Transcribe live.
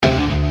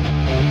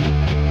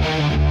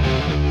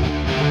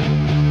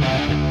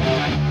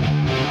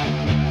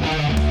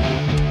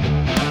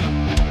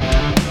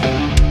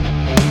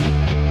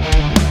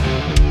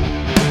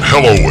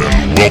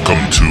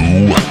Welcome to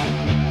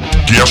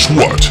Guess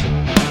What?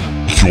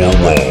 You're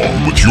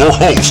Wrong with your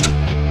host,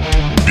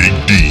 Big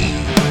D.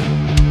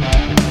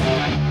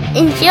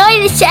 Enjoy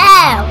the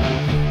show!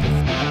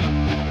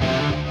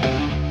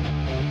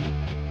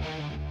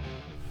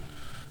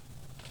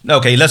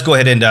 Okay, let's go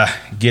ahead and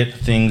get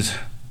things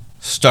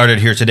started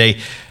here today.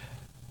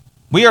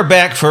 We are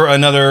back for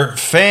another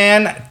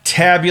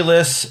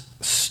fantabulous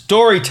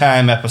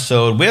storytime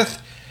episode with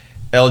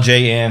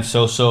LJ and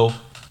So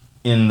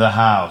in the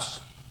house.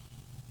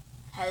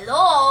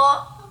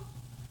 Hello!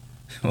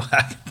 Well,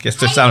 I guess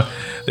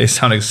they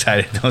sound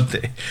excited, don't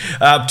they?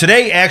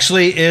 Today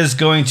actually is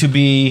going to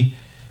be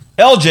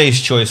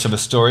LJ's choice of a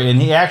story, and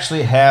he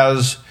actually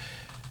has...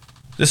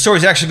 This story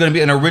is actually going to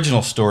be an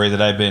original story that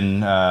I've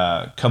been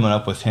coming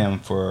up with him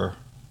for,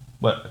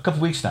 a couple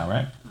weeks now,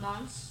 right?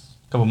 Months.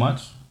 A couple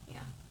months?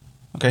 Yeah.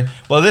 Okay.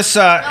 Well, this...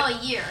 a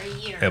year.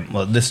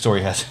 Well, this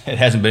story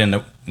hasn't been in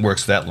the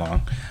works that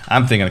long.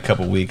 I'm thinking a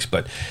couple weeks,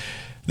 but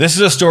this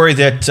is a story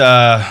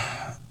that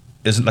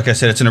is, like I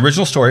said, it's an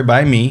original story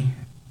by me,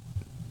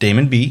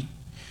 Damon B.,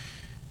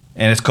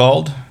 and it's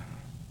called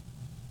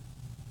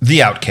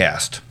The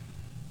Outcast.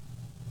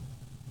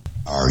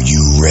 Are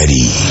you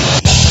ready?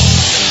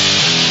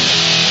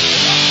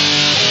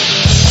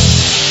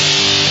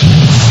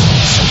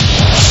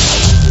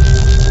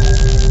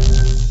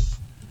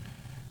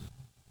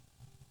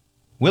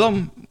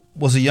 Willem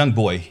was a young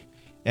boy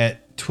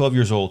at 12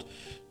 years old.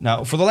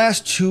 Now, for the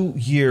last 2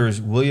 years,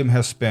 William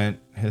has spent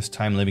his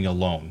time living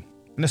alone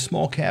in a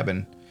small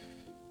cabin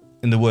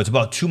in the woods,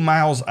 about 2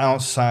 miles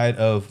outside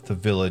of the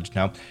village.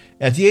 Now,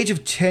 at the age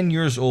of 10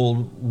 years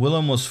old,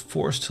 Willem was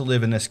forced to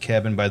live in this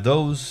cabin by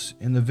those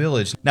in the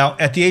village. Now,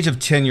 at the age of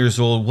 10 years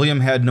old, William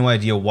had no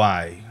idea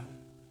why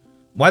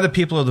the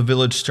people of the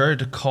village started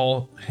to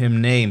call him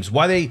names,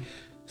 why they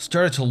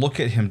started to look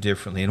at him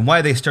differently, and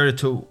why they started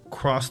to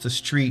cross the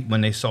street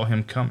when they saw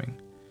him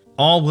coming.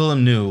 All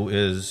Willem knew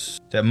is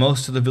that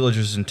most of the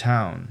villagers in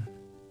town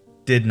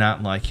did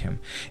not like him.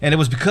 And it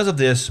was because of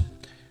this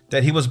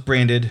that he was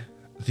branded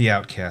the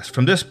outcast.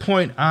 From this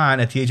point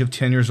on, at the age of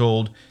 10 years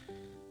old,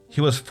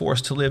 he was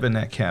forced to live in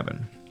that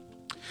cabin.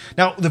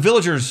 Now, the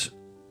villagers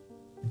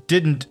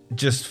didn't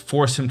just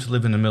force him to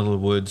live in the middle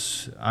of the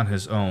woods on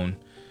his own.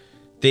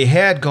 They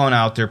had gone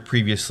out there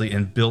previously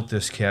and built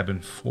this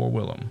cabin for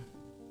Willem.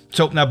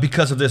 So now,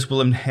 because of this,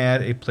 Willem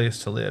had a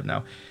place to live.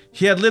 Now,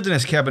 he had lived in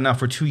his cabin now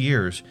for 2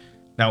 years.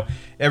 Now,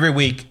 every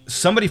week,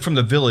 somebody from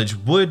the village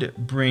would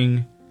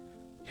bring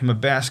him a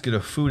basket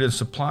of food and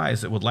supplies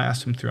that would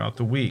last him throughout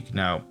the week.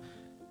 Now,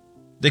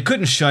 they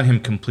couldn't shun him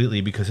completely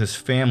because his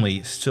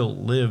family still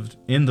lived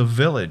in the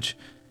village.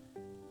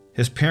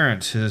 His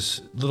parents,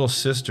 his little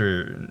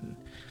sister,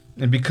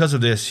 and because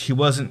of this, he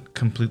wasn't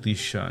completely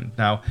shunned.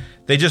 Now,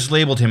 they just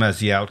labeled him as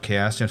the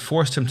outcast and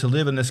forced him to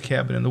live in this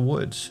cabin in the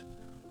woods.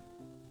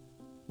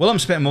 Willem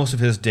spent most of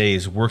his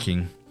days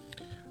working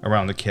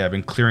around the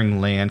cabin,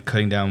 clearing land,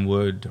 cutting down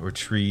wood or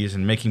trees,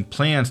 and making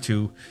plans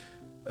to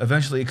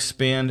eventually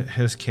expand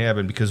his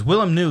cabin, because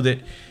Willem knew that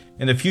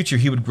in the future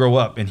he would grow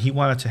up and he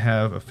wanted to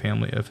have a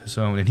family of his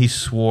own, and he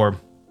swore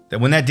that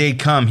when that day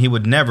come, he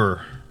would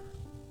never,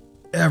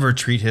 ever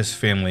treat his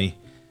family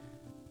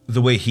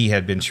the way he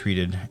had been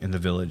treated in the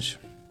village.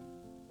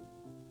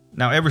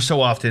 Now, every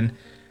so often,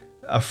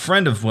 a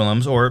friend of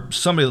Willem's, or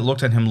somebody that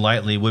looked at him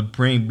lightly, would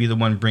be the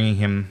one bringing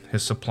him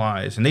his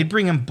supplies. And they'd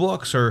bring him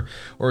books or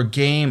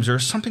games or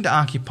something to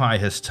occupy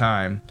his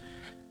time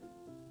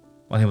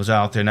while he was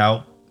out there.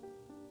 Now,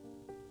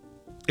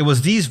 it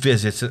was these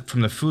visits from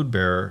the food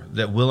bearer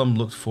that Willem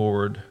looked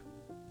forward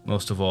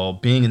most of all.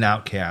 Being an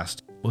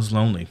outcast was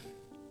lonely.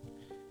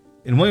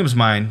 In William's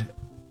mind,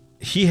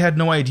 he had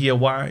no idea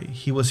why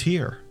he was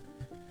here.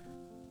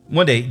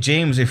 One day,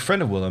 James, a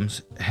friend of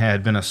Willem's,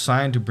 had been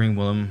assigned to bring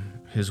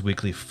Willem his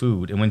weekly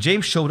food. And when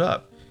James showed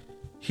up,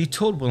 he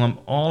told Willem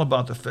all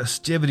about the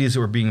festivities that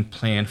were being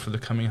planned for the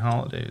coming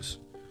holidays.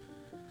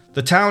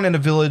 The town and the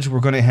village were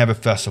going to have a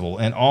festival,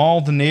 and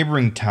all the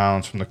neighboring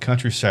towns from the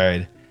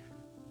countryside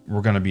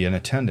were going to be in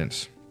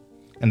attendance.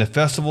 And the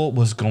festival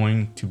was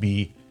going to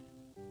be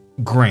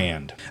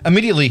grand.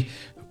 Immediately,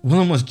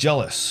 Willem was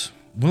jealous.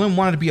 Willem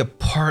wanted to be a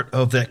part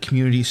of that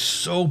community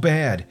so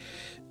bad.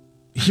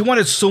 He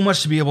wanted so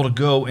much to be able to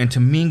go and to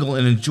mingle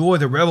and enjoy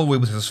the revelry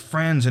with his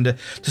friends and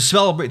to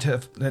celebrate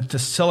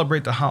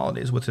the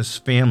holidays with his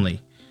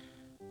family.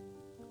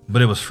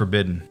 But it was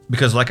forbidden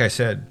because, like I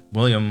said,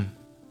 William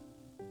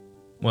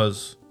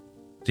was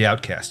the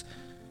outcast.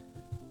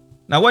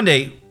 Now, one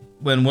day,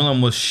 when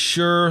Willem was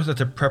sure that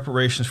the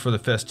preparations for the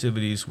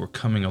festivities were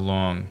coming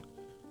along,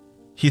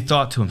 he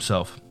thought to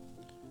himself,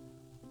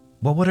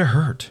 what would it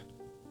hurt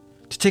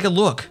to take a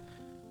look?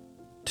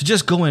 To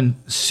just go and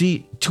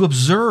see, to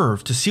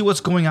observe, to see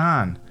what's going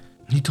on.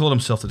 He told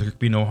himself that there could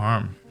be no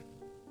harm,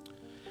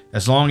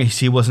 as long as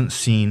he wasn't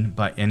seen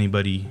by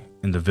anybody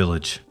in the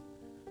village.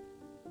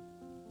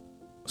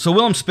 So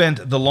Willem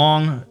spent the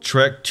long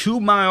trek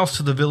 2 miles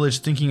to the village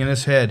thinking in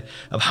his head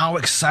of how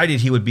excited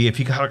he would be if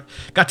he got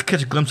to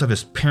catch a glimpse of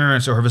his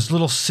parents or of his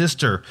little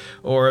sister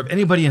or of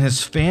anybody in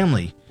his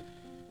family.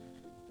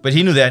 But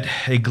he knew that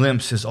a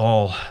glimpse is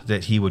all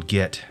that he would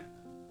get,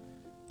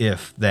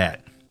 if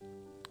that.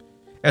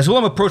 As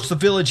Willem approached the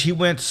village, he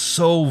went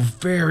so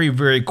very,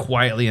 very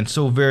quietly and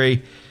so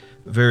very,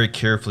 very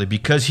carefully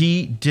because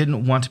he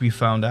didn't want to be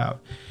found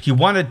out. He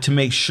wanted to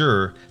make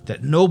sure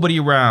that nobody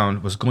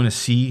around was going to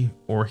see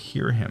or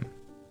hear him.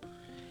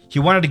 He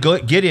wanted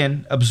to get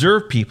in,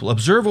 observe people,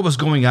 observe what was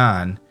going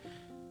on,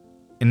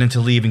 and then to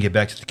leave and get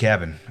back to the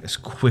cabin as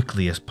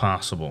quickly as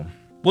possible.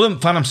 Willem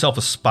found himself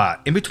a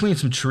spot in between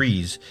some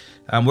trees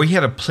where he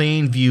had a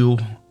plain view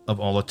of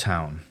all the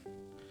town.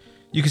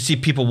 You could see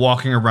people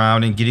walking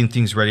around and getting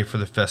things ready for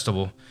the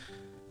festival.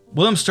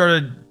 Willem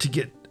started to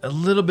get a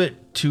little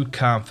bit too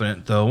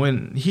confident, though,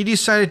 and he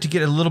decided to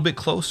get a little bit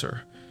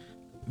closer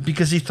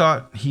because he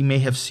thought he may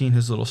have seen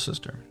his little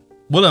sister.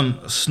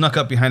 Willem snuck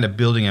up behind a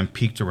building and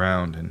peeked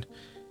around, and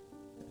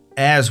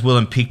as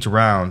Willem peeked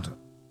around,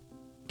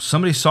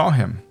 somebody saw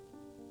him,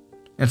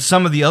 and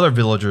some of the other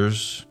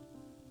villagers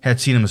had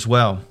seen him as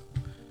well.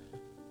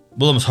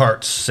 Willem's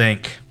heart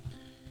sank.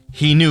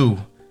 He knew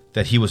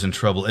that he was in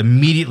trouble.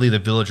 Immediately, the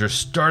villagers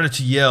started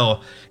to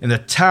yell, and the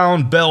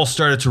town bell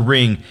started to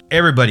ring.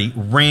 Everybody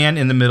ran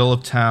in the middle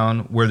of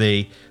town where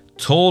they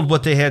told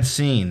what they had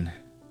seen.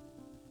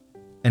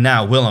 And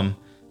now Willem,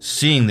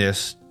 seeing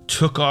this,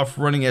 took off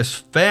running as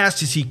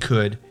fast as he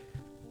could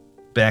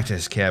back to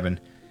his cabin.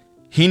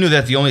 He knew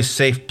that the only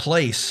safe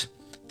place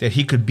that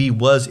he could be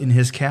was in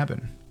his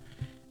cabin.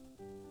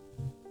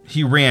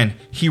 He ran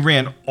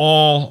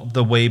all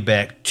the way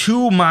back,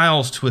 2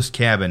 miles to his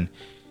cabin.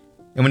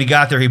 And when he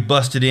got there, he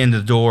busted in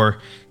the door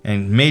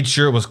and made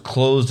sure it was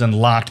closed and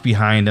locked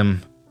behind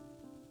him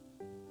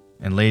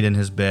and laid in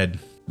his bed.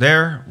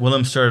 There,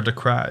 Willem started to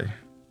cry.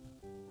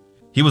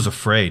 He was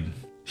afraid.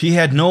 He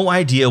had no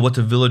idea what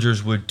the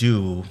villagers would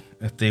do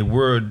if they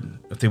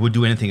would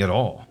do anything at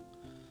all,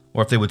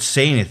 or if they would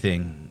say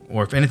anything,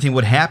 or if anything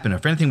would happen, or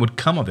if anything would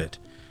come of it.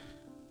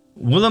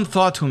 Willem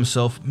thought to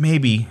himself,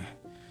 maybe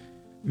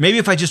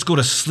if I just go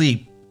to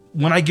sleep,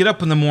 when I get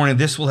up in the morning,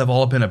 this will have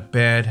all been a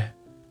bad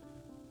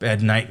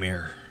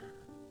nightmare.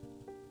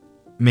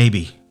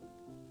 Maybe.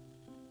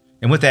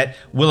 And with that,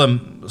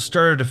 Willem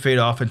started to fade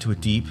off into a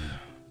deep,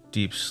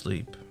 deep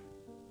sleep.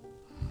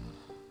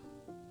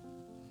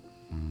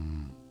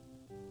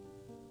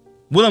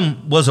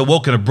 Willem was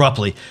awoken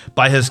abruptly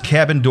by his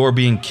cabin door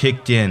being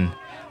kicked in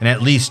and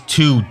at least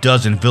 24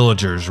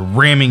 villagers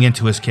ramming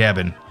into his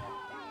cabin.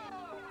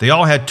 They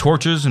all had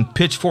torches and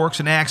pitchforks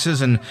and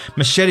axes and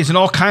machetes and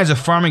all kinds of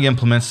farming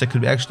implements that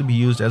could actually be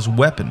used as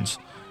weapons.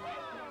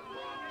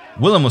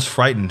 Willem was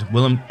frightened.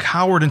 Willem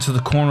cowered into the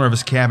corner of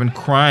his cabin,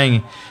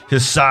 crying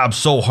his sobs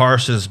so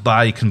harsh that his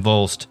body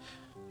convulsed.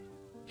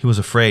 He was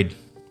afraid.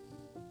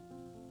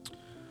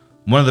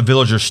 One of the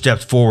villagers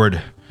stepped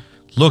forward,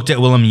 looked at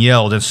Willem,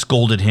 yelled, and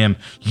scolded him.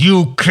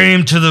 "You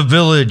came to the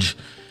village.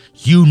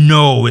 You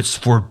know it's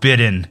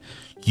forbidden.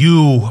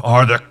 You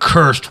are the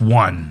cursed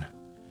one."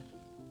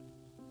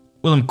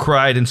 Willem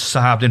cried and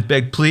sobbed and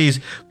begged, "Please,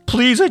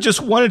 I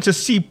just wanted to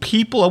see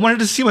people. I wanted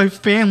to see my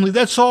family,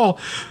 that's all."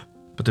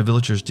 But the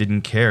villagers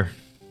didn't care.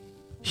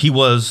 He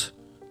was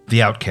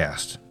the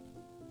outcast.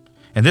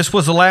 And this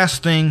was the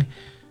last thing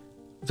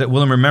that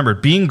Willem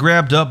remembered, being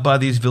grabbed up by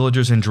these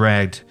villagers and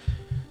dragged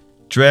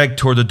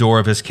toward the door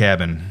of his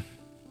cabin.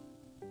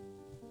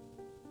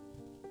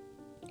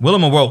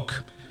 Willem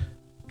awoke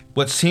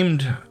what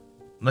seemed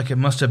like it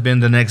must have been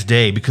the next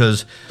day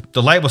because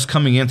the light was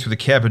coming in through the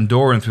cabin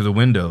door and through the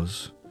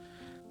windows.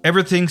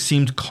 Everything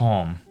seemed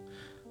calm.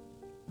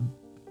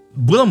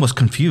 Willem was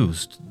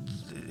confused.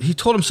 He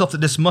told himself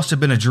that this must have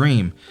been a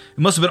dream. It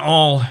must have been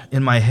all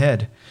in my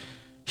head.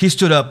 He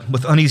stood up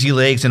with uneasy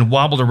legs and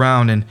wobbled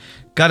around and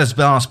got his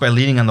balance by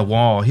leaning on the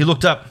wall. He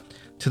looked up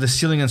to the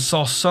ceiling and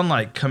saw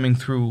sunlight coming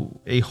through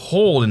a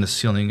hole in the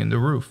ceiling in the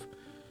roof.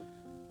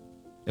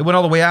 It went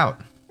all the way out.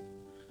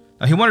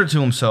 Now he wondered to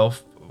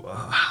himself,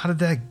 how did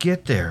that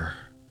get there?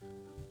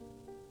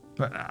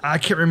 But I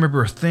can't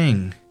remember a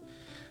thing.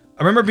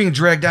 I remember being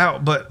dragged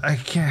out, but I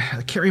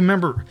can't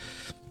remember.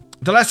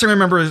 The last thing I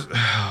remember is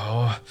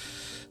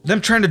them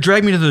trying to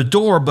drag me to the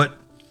door, but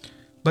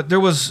there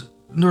was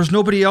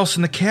nobody else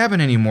in the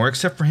cabin anymore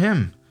except for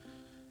him.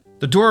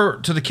 The door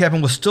to the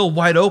cabin was still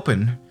wide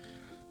open.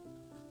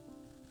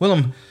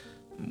 Willem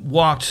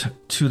walked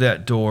to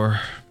that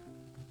door.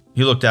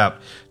 He looked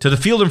out to the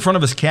field in front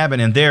of his cabin,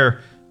 and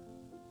there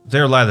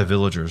lie the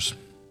villagers.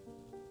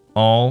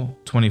 All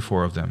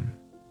 24 of them.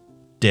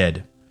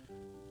 Dead.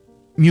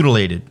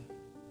 Mutilated.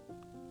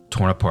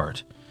 Torn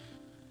apart.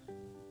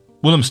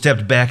 Willem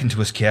stepped back into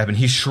his cabin.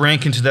 He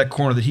shrank into that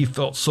corner that he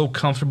felt so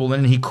comfortable in,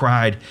 and he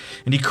cried.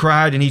 And he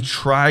cried, and he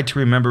tried to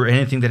remember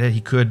anything that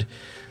he could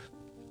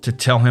to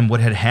tell him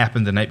what had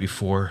happened the night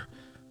before.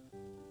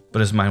 But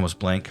his mind was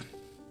blank.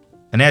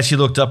 And as he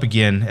looked up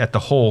again at the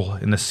hole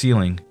in the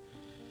ceiling,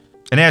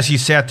 and as he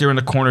sat there in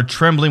the corner,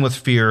 trembling with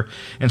fear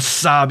and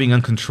sobbing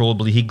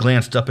uncontrollably, he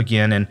glanced up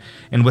again,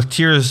 and with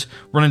tears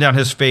running down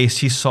his face,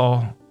 he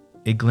saw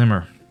a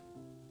glimmer.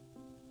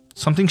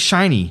 Something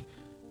shiny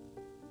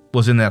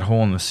was in that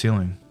hole in the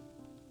ceiling.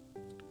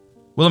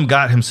 Willem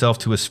got himself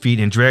to his feet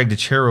and dragged the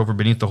chair over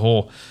beneath the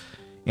hole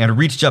and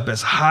reached up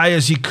as high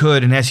as he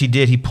could, and as he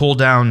did, he pulled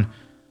down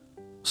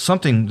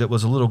something that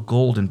was a little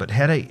golden but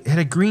had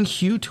a green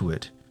hue to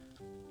it.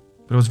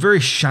 But it was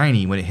very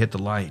shiny when it hit the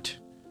light.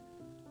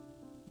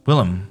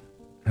 Willem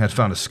had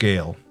found a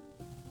scale.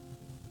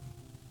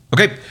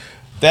 Okay,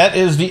 that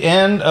is the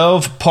end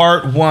of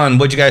part 1.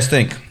 What'd you guys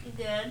think?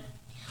 Good.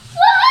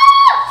 Woo!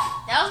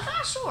 That was kind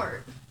of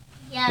short.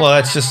 Yeah. Well,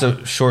 that's just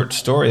a short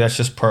story. That's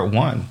just part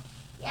 1.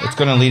 Yeah, it's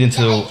going to lead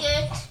into...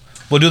 good.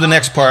 We'll do the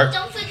next part.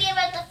 Don't forget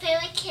about the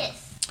fairy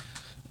kiss.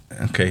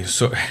 Okay,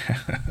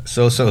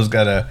 So-So's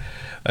got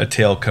a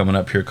tale coming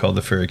up here called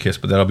The Fairy Kiss,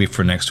 but that'll be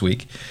for next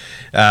week.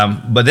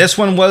 But this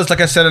one was,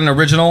 like I said, an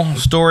original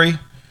story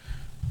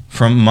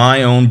from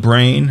my own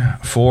brain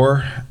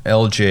for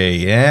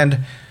LJ. And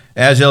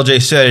as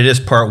LJ said, it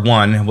is part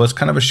 1. It was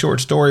kind of a short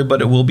story,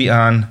 but it will be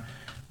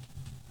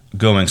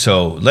ongoing.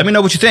 So let me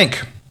know what you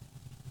think.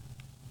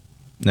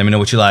 Let me know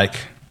what you like.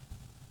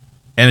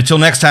 And until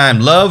next time,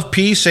 love,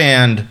 peace,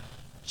 and...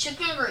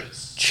 Chicken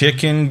grease.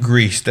 Chicken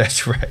grease,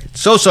 that's right.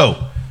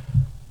 So,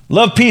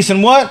 love, peace,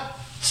 and what?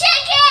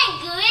 Chicken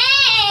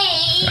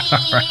grease. All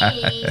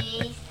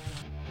right.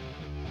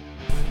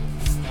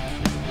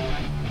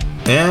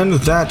 And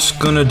that's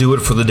gonna do it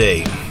for the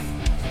day.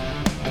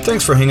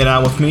 Thanks for hanging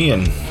out with me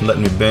and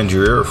letting me bend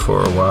your ear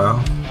for a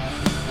while.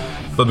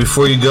 But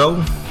before you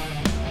go,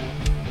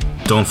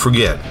 don't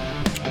forget,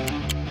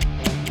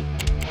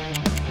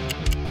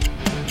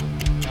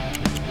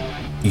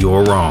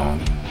 you're wrong.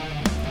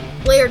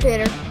 Later,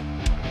 Tater.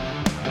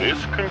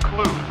 This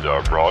concludes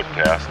our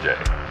broadcast day.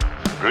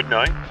 Good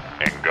night,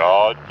 and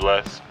God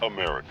bless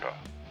America.